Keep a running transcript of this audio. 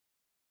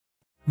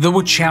The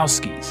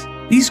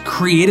Wachowskis. These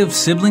creative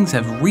siblings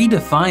have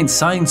redefined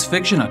science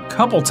fiction a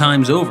couple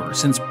times over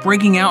since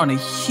breaking out in a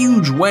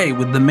huge way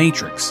with The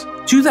Matrix.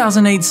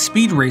 2008's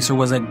Speed Racer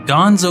was a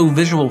gonzo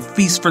visual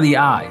feast for the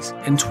eyes,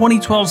 and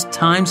 2012's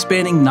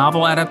time-spanning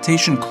novel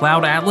adaptation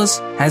Cloud Atlas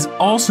has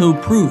also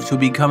proved to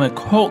become a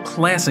cult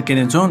classic in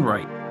its own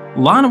right.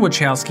 Lana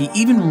Wachowski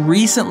even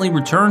recently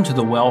returned to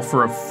the well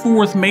for a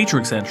fourth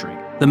Matrix entry,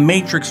 The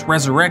Matrix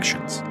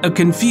Resurrections, a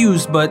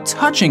confused but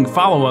touching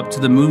follow-up to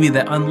the movie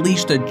that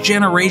unleashed a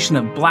generation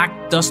of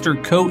black duster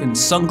coat and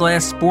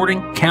sunglass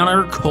sporting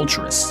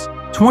counterculturists.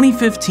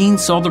 2015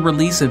 saw the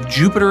release of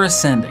Jupiter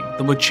Ascending,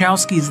 the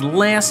Wachowskis'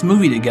 last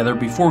movie together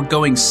before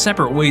going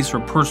separate ways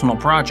for personal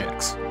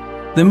projects.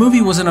 The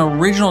movie was an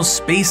original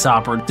space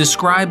opera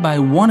described by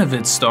one of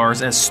its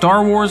stars as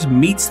Star Wars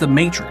meets The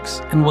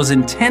Matrix, and was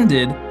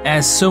intended,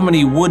 as so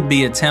many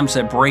would-be attempts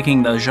at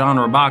breaking the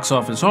genre box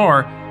office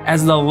are,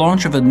 as the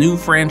launch of a new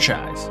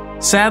franchise.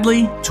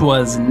 Sadly,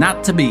 'twas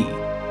not to be.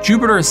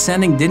 Jupiter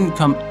Ascending didn't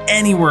come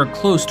anywhere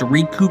close to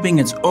recouping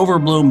its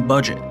overblown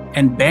budget,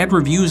 and bad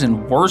reviews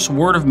and worse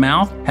word of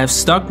mouth have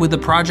stuck with the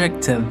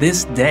project to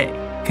this day.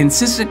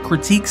 Consistent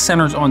critique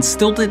centers on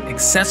stilted,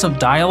 excessive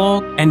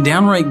dialogue and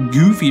downright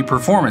goofy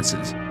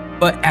performances.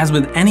 But as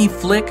with any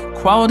flick,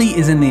 quality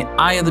is in the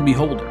eye of the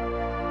beholder.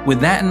 With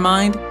that in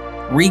mind,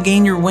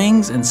 regain your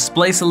wings and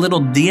splice a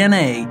little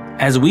DNA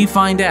as we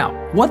find out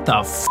what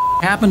the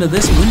happened to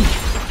this movie.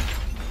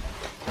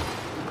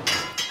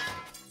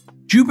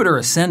 Jupiter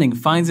Ascending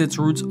finds its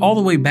roots all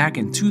the way back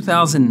in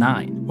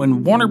 2009,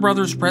 when Warner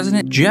Brothers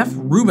president Jeff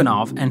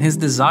Rubinoff and his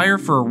desire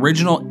for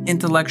original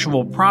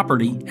intellectual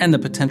property and the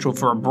potential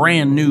for a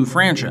brand new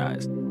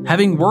franchise.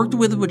 Having worked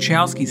with the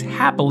Wachowskis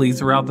happily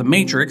throughout The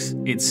Matrix,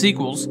 its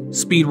sequels,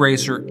 Speed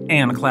Racer,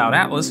 and Cloud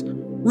Atlas,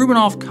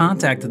 Rubinoff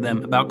contacted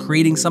them about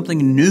creating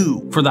something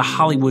new for the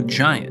Hollywood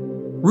giant.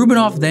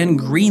 Rubinoff then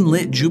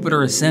greenlit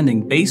Jupiter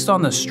Ascending based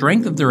on the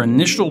strength of their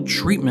initial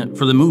treatment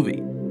for the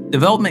movie.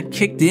 Development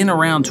kicked in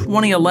around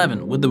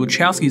 2011, with the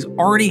Wachowskis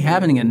already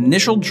having an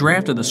initial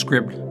draft of the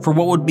script for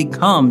what would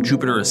become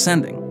Jupiter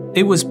Ascending.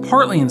 It was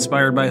partly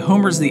inspired by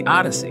Homer's The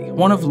Odyssey,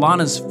 one of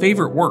Lana's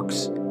favorite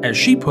works. As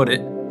she put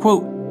it,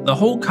 quote, "The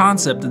whole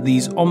concept of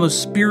these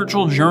almost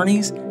spiritual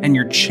journeys, and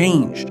you're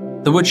changed."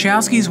 The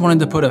Wachowskis wanted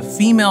to put a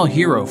female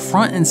hero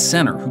front and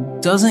center who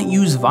doesn't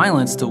use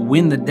violence to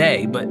win the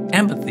day, but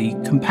empathy,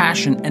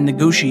 compassion, and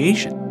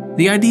negotiation.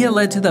 The idea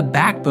led to the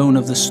backbone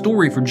of the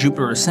story for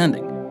Jupiter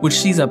Ascending, which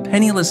sees a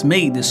penniless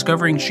maid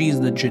discovering she's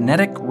the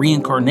genetic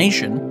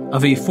reincarnation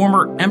of a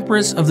former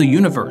Empress of the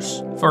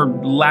Universe, for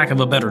lack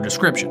of a better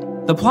description.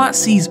 The plot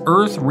sees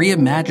Earth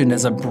reimagined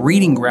as a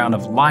breeding ground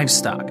of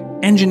livestock,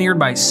 engineered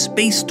by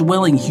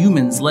space-dwelling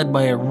humans led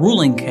by a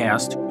ruling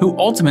caste who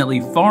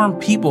ultimately farm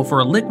people for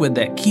a liquid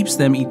that keeps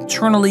them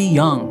eternally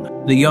young.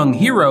 The young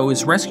hero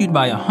is rescued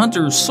by a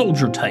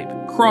hunter-soldier type,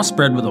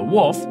 crossbred with a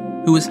wolf,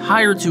 who is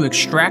hired to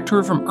extract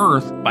her from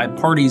Earth by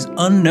parties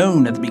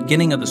unknown at the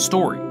beginning of the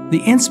story.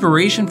 The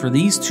inspiration for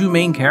these two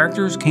main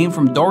characters came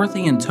from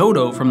Dorothy and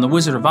Toto from The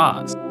Wizard of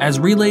Oz. As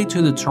relayed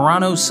to the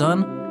Toronto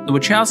Sun, the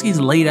Wachowskis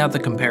laid out the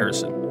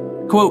comparison.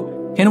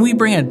 Quote, "Can we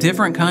bring a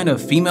different kind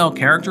of female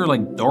character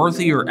like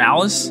Dorothy or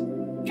Alice?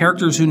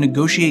 Characters who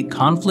negotiate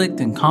conflict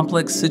and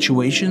complex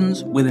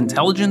situations with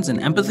intelligence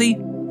and empathy?"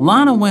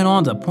 Lana went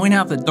on to point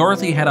out that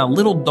Dorothy had a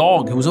little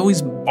dog who was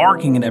always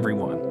barking at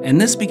everyone,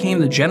 and this became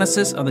the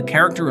genesis of the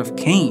character of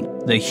Cain,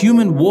 the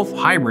human-wolf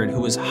hybrid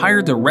who was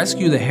hired to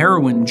rescue the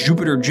heroine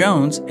Jupiter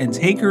Jones and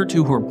take her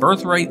to her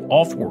birthright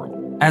off-world.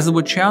 As the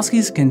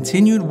Wachowskis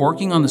continued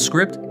working on the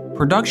script,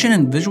 production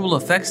and visual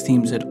effects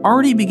teams had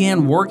already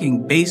began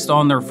working based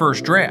on their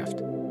first draft,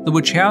 the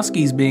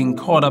Wachowskis being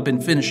caught up in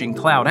finishing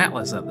Cloud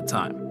Atlas at the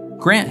time.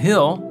 Grant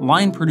Hill,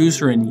 line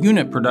producer and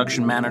unit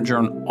production manager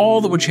on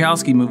all the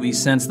Wachowski movies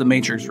since The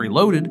Matrix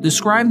Reloaded,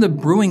 described the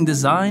brewing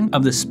design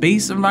of the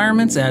space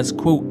environments as,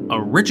 quote,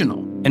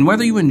 "original." And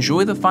whether you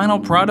enjoy the final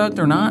product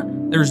or not,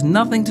 there's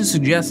nothing to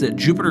suggest that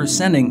Jupiter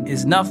Ascending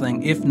is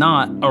nothing if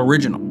not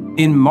original.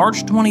 In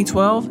March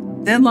 2012,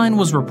 Deadline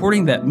was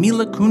reporting that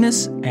Mile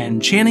Kunis and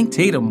Channing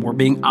Tatum were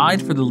being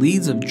eyed for the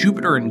leads of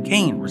Jupiter and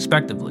Cain,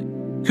 respectively.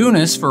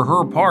 Kunis, for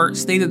her part,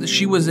 stated that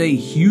she was a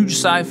huge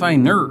sci-fi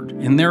nerd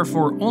and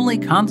therefore only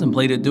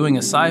contemplated doing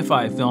a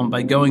sci-fi film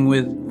by going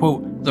with,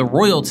 quote, "the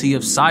royalty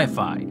of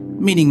sci-fi,"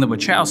 meaning the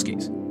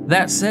Wachowskis.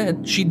 That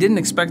said, she didn't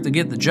expect to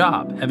get the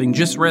job, having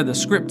just read the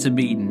script to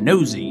be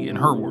nosy, in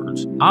her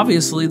words.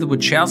 Obviously, the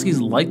Wachowskis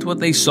liked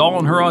what they saw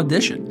in her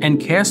audition and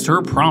cast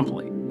her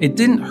promptly. It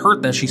didn't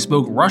hurt that she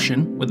spoke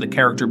Russian, with the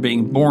character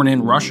being born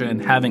in Russia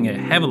and having a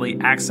heavily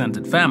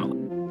accented family.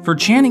 For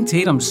Channing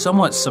Tatum's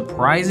somewhat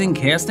surprising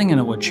casting in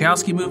a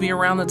Wachowski movie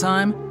around the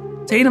time,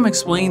 Tatum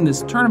explained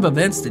this turn of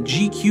events to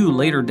GQ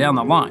later down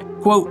the line.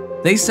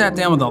 Quote, "They sat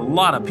down with a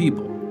lot of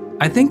people.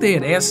 I think they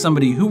had asked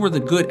somebody who were the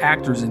good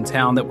actors in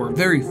town that were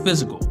very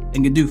physical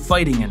and could do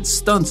fighting and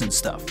stunts and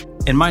stuff.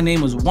 And my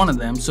name was one of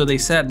them, so they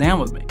sat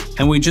down with me.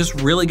 And we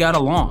just really got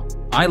along.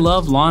 I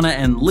love Lana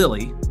and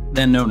Lilly,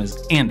 then known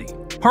as Andy."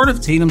 Part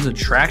of Tatum's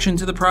attraction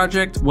to the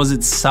project was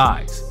its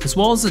size, as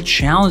well as the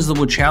challenge the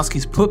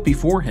Wachowskis put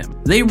before him.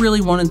 They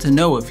really wanted to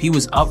know if he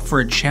was up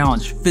for a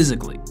challenge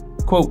physically.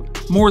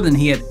 Quote, more than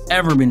he had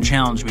ever been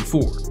challenged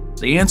before.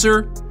 The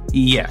answer?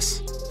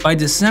 Yes. By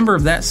December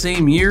of that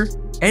same year,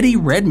 Eddie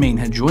Redmayne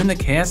had joined the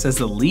cast as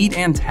the lead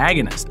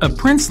antagonist, a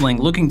princeling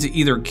looking to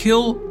either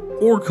kill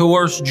or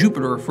coerce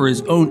Jupiter for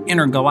his own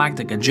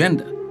intergalactic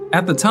agenda.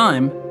 At the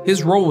time,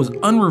 his role was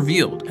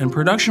unrevealed and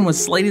production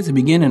was slated to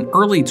begin in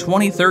early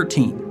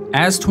 2013.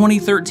 As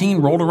 2013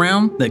 rolled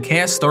around, the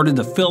cast started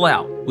to fill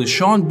out, with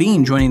Sean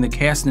Bean joining the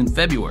cast in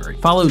February,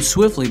 followed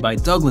swiftly by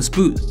Douglas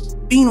Booth.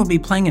 Bean would be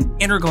playing an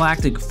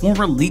intergalactic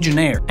former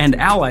Legionnaire and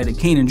ally to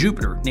Kane and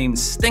Jupiter named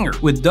Stinger,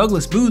 with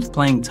Douglas Booth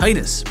playing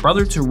Titus,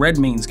 brother to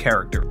Redmayne's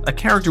character, a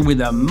character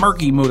with a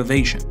murky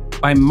motivation.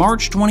 By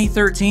March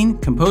 2013,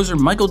 composer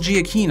Michael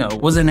Giacchino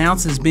was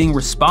announced as being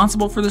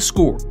responsible for the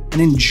score,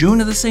 and in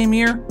June of the same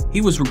year,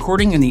 he was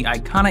recording in the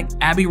iconic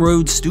Abbey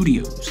Road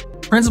Studios.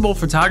 Principal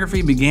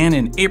photography began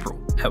in April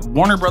at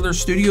Warner Brothers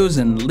Studios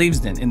in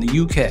Leavesden in the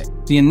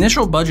UK. The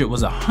initial budget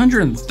was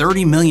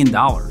 $130 million,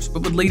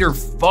 but would later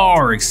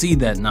far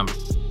exceed that number.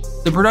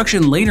 The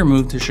production later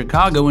moved to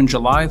Chicago in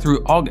July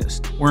through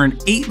August, where an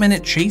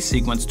 8-minute chase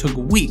sequence took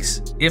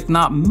weeks, if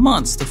not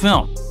months, to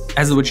film,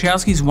 as the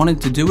Wachowskis wanted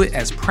to do it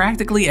as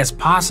practically as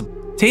possible.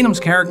 Tatum's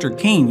character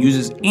Kane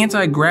uses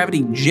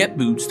anti-gravity jet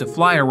boots to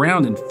fly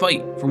around and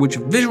fight, for which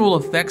visual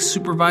effects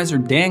supervisor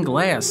Dan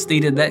Glass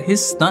stated that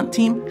his stunt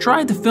team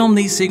tried to film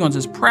these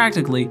sequences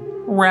practically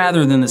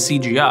rather than the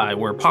CGI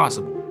where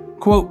possible.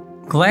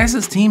 Quote,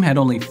 Glass's team had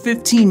only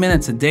 15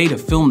 minutes a day to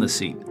film the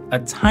scene, a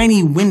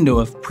tiny window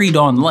of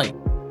pre-dawn light,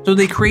 so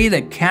they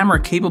created a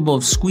camera capable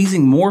of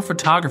squeezing more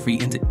photography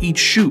into each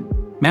shoot.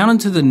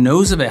 Mounted to the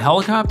nose of a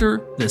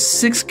helicopter, the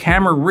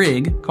 6-camera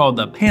rig, called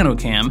the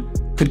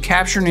Panocam, could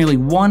capture nearly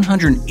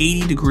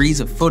 180 degrees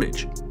of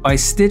footage. By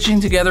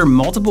stitching together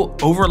multiple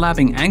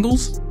overlapping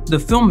angles, the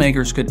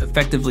filmmakers could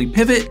effectively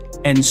pivot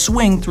and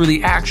swing through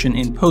the action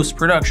in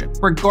post-production,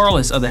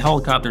 regardless of the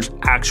helicopter's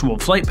actual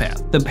flight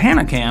path. The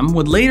Panocam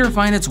would later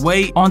find its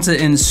way onto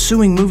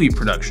ensuing movie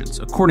productions,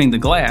 according to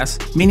Glass,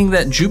 meaning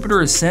that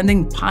Jupiter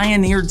Ascending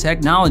pioneered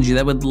technology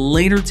that would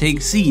later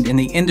take seed in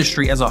the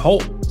industry as a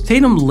whole.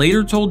 Tatum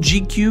later told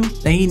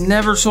GQ that he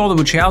never saw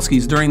the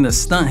Wachowskis during the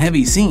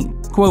stunt-heavy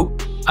scene.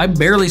 Quote, I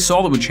barely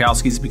saw the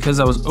Wachowskis because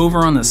I was over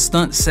on the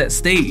stunt set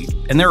stage,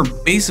 and they were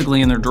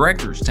basically in their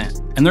director's tent,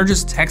 and they're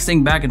just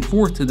texting back and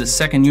forth to the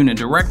second unit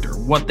director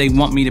what they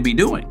want me to be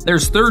doing.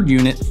 There's third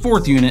unit,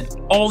 fourth unit,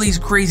 all these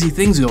crazy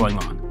things going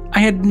on. I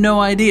had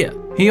no idea.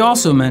 He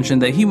also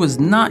mentioned that he was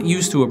not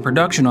used to a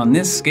production on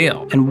this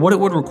scale and what it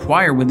would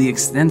require with the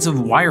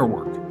extensive wire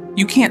work.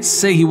 You can't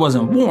say he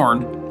wasn't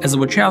warned, as the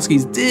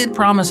Wachowskis did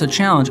promise a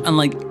challenge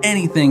unlike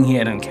anything he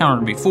had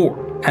encountered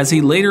before. As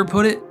he later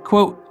put it,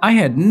 quote, I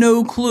had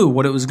no clue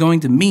what it was going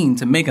to mean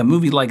to make a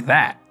movie like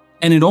that,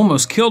 and it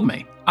almost killed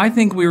me. I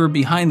think we were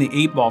behind the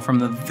 8 ball from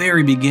the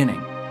very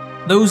beginning.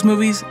 Those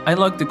movies, I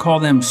like to call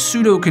them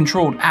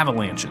pseudo-controlled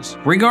avalanches.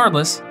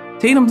 Regardless,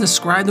 Tatum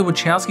described the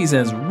Wachowskis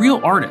as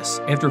real artists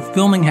after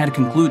filming had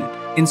concluded.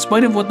 In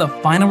spite of what the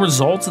final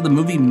results of the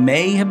movie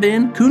may have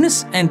been,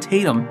 Kunis and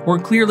Tatum were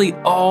clearly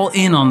all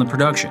in on the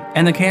production,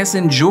 and the cast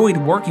enjoyed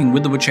working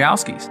with the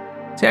Wachowskis.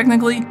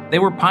 Technically, they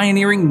were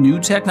pioneering new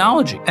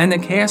technology, and the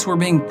cast were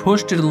being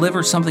pushed to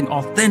deliver something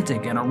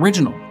authentic and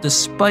original,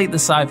 despite the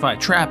sci-fi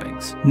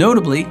trappings.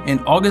 Notably, in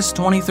August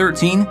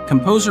 2013,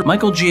 composer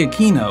Michael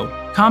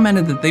Giacchino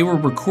commented that they were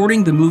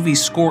recording the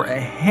movie's score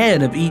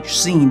ahead of each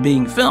scene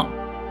being filmed.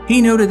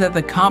 He noted that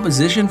the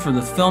composition for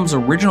the film's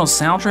original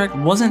soundtrack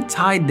wasn't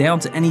tied down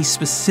to any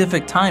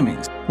specific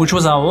timings, which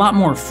was a lot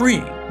more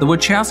freeing. The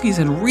Wachowskis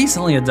had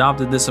recently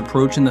adopted this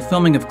approach in the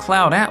filming of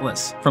Cloud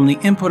Atlas from the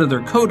input of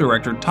their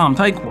co-director Tom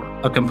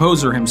Tykwer, a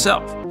composer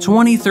himself.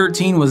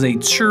 2013 was a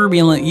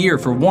turbulent year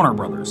for Warner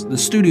Brothers, the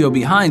studio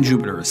behind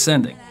Jupiter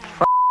Ascending.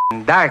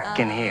 Dark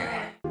in here.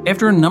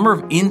 After a number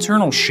of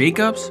internal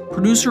shakeups,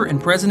 producer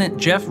and president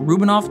Jeff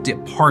Rubinoff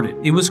departed.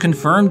 It was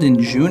confirmed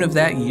in June of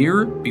that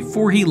year,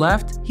 before he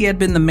left, he had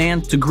been the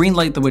man to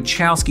greenlight the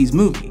Wachowskis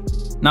movie,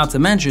 not to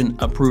mention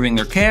approving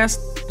their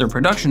cast, their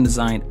production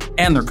design,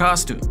 and their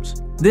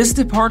costumes. This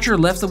departure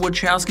left the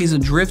Wachowskis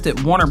adrift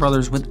at Warner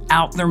Brothers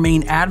without their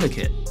main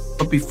advocate.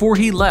 But before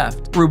he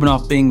left,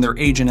 Rubinoff being their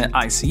agent at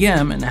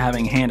ICM and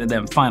having handed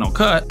them Final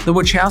Cut, the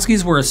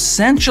Wachowskis were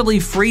essentially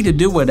free to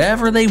do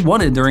whatever they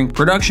wanted during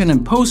production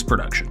and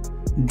post-production.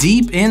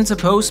 Deep into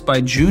post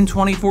by June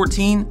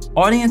 2014,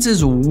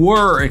 audiences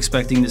were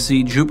expecting to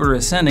see Jupiter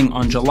Ascending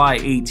on July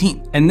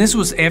 18th, and this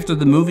was after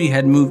the movie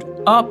had moved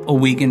up a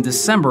week in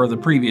December of the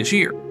previous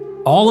year.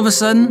 All of a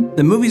sudden,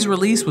 the movie's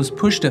release was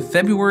pushed to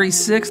February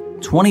 6,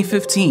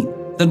 2015.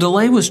 The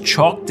delay was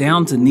chalked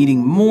down to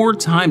needing more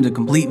time to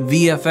complete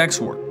VFX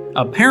work.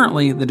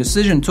 Apparently, the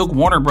decision took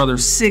Warner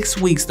Brothers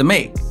 6 weeks to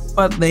make,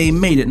 but they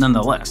made it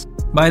nonetheless.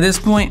 By this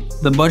point,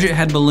 the budget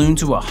had ballooned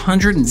to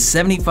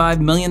 $175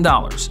 million,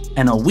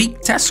 and a week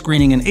test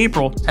screening in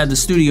April had the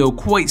studio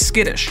quite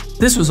skittish.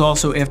 This was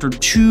also after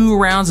 2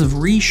 rounds of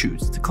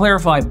reshoots to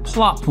clarify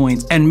plot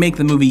points and make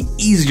the movie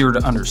easier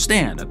to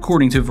understand,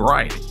 according to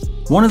Variety.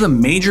 One of the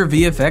major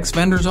VFX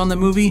vendors on the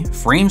movie,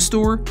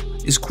 Framestore,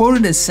 is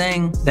quoted as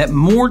saying that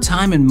more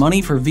time and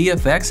money for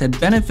VFX had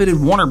benefited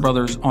Warner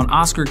Brothers on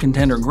Oscar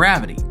contender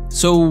Gravity.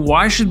 So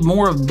why should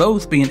more of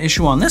both be an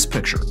issue on this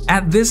picture?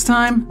 At this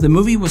time, the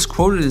movie was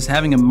quoted as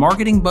having a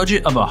marketing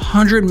budget of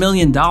 $100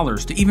 million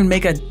to even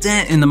make a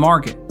dent in the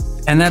market.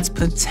 And that's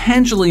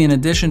potentially in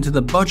addition to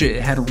the budget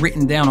it had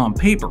written down on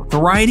paper.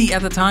 Variety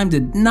at the time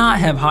did not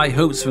have high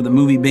hopes for the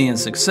movie being a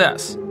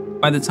success.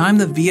 By the time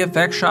the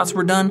VFX shots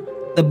were done,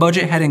 the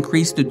budget had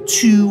increased to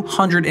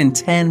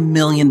 $210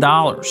 million.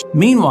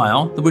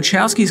 Meanwhile, the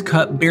Wachowskis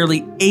cut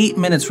barely 8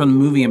 minutes from the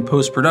movie in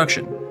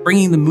post-production,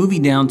 bringing the movie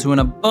down to an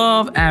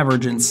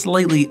above-average and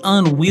slightly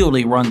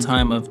unwieldy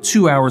runtime of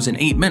 2 hours and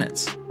 8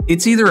 minutes.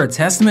 It's either a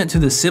testament to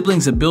the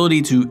siblings'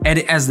 ability to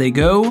edit as they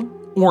go,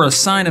 or a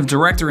sign of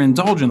director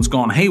indulgence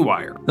gone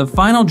haywire. The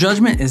final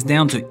judgment is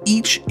down to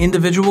each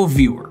individual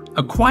viewer.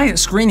 A quiet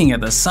screening at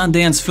the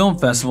Sundance Film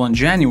Festival in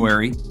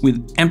January,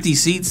 with empty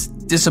seats,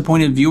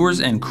 disappointed viewers,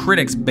 and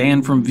critics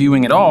banned from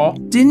viewing at all,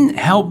 didn't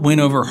help win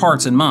over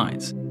hearts and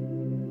minds.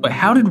 But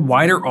how did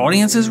wider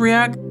audiences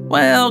react?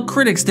 Well,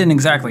 critics didn't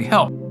exactly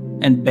help,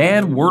 and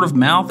bad word of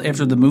mouth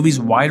after the movie's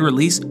wide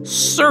release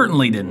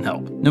certainly didn't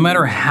help, no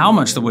matter how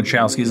much the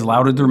Wachowskis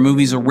lauded their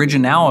movie's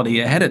originality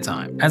ahead of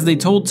time. As they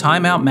told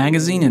Time Out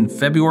magazine in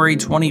February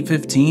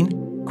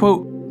 2015,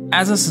 quote,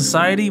 "As a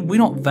society, we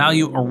don't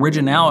value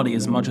originality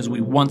as much as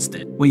we once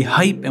did. We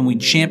hype and we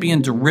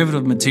champion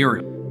derivative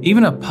material."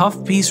 Even a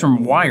puff piece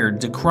from Wired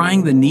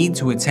decrying the need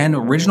to attend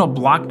original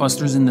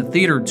blockbusters in the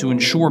theater to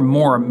ensure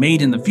more are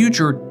made in the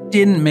future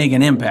didn't make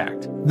an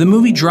impact. The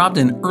movie dropped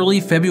in early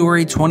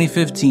February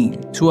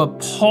 2015 to a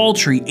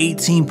paltry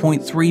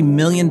 $18.3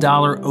 million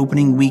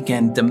opening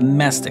weekend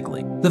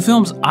domestically. The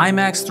film's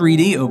IMAX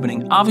 3D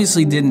opening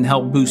obviously didn't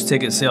help boost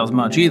ticket sales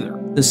much either.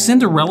 The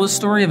Cinderella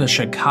story of a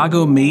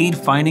Chicago maid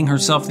finding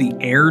herself the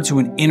heir to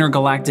an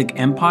intergalactic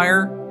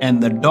empire,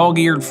 and the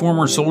dog-eared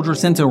former soldier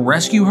sent to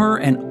rescue her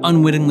and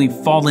unwittingly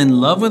fall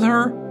in love with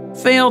her,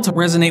 failed to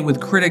resonate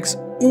with critics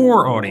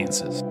or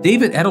audiences.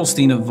 David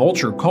Edelstein of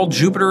Vulture called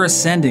Jupiter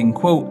Ascending,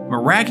 quote,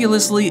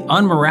 "miraculously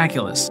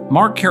unmiraculous."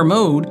 Mark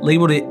Kermode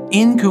labeled it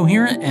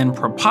incoherent and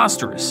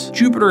preposterous.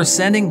 Jupiter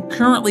Ascending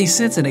currently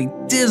sits at a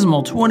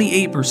dismal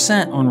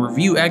 28% on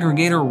review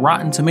aggregator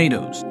Rotten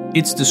Tomatoes.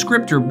 Its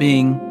descriptor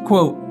being,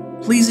 quote,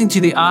 "pleasing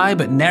to the eye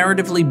but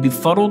narratively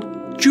befuddled,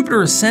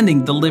 Jupiter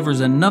Ascending delivers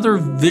another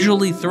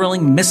visually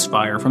thrilling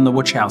misfire from the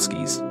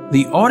Wachowskis."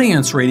 The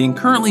audience rating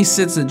currently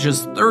sits at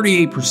just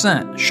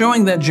 38%,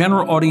 showing that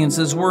general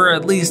audiences were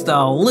at least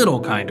a little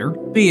kinder,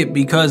 be it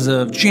because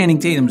of Channing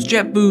Tatum's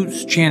jet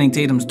boots, Channing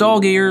Tatum's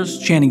dog ears,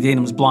 Channing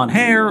Tatum's blonde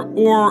hair,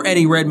 or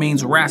Eddie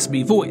Redmayne's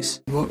raspy voice.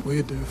 What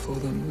we do for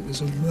them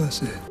is a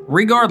mercy.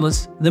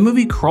 Regardless, the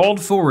movie crawled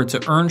forward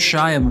to earn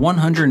shy of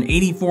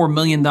 $184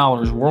 million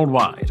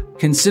worldwide.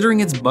 Considering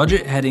its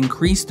budget had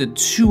increased to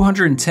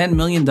 $210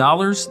 million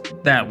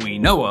that we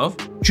know of,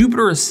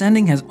 Jupiter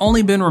Ascending has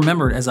only been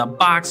remembered as a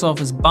box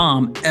office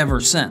bomb ever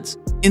since.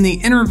 In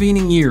the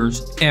intervening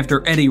years,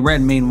 after Eddie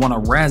Redmayne won a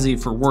Razzie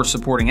for Worst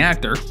Supporting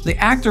Actor, the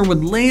actor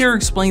would later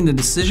explain the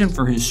decision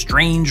for his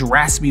strange,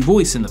 raspy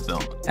voice in the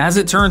film. As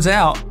it turns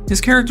out,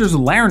 his character's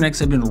larynx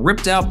had been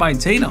ripped out by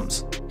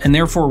Tatum's, and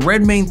therefore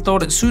Redmayne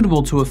thought it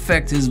suitable to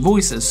affect his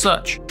voice as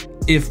such.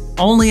 If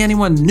only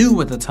anyone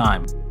knew at the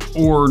time,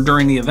 or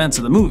during the events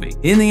of the movie.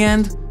 In the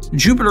end,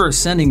 Jupiter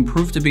Ascending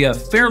proved to be a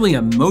fairly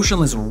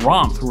emotionless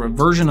romp through a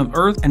version of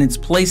Earth and its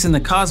place in the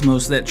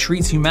cosmos that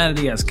treats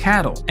humanity as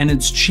cattle, and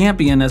its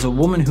champion as a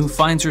woman who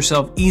finds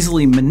herself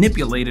easily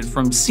manipulated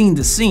from scene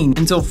to scene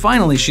until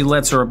finally she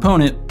lets her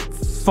opponent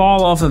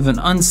fall off of an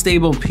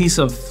unstable piece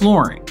of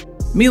flooring.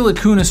 Mila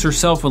Kunis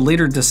herself would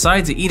later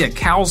decide to eat a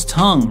cow's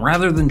tongue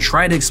rather than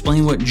try to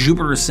explain what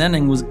Jupiter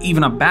Ascending was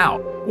even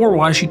about, or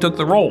why she took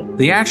the role.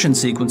 The action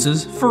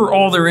sequences, for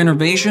all their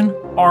innovation,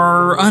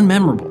 are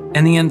unmemorable,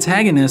 and the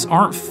antagonists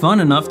aren't fun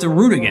enough to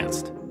root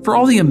against. For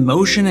all the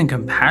emotion and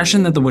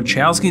compassion that the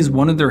Wachowskis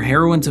wanted their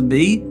heroine to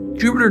be,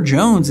 Jupiter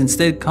Jones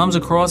instead comes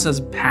across as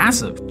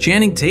passive.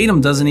 Channing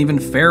Tatum doesn't even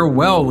fare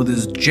well with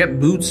his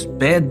jet boots,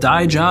 bad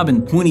dye job,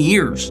 and pointy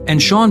ears,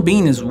 and Sean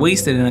Bean is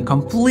wasted in a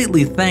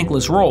completely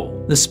thankless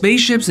role. The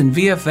spaceships and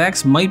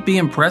VFX might be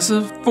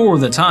impressive, for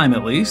the time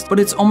at least, but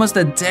it's almost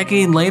a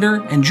decade later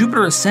and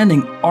Jupiter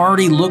Ascending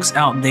already looks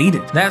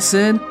outdated. That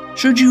said,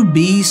 should you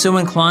be so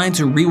inclined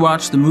to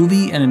rewatch the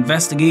movie and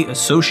investigate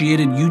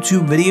associated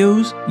YouTube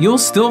videos, you'll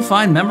still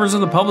find members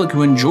of the public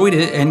who enjoyed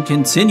it and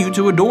continue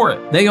to adore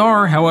it. They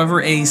are,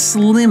 however, a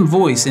slim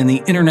voice in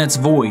the internet's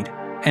void.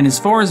 And as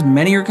far as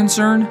many are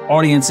concerned,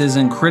 audiences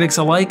and critics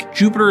alike,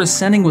 Jupiter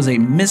Ascending was a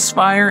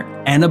misfire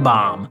and a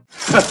bomb.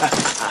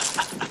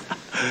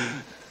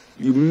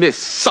 You miss,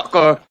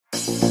 sucker!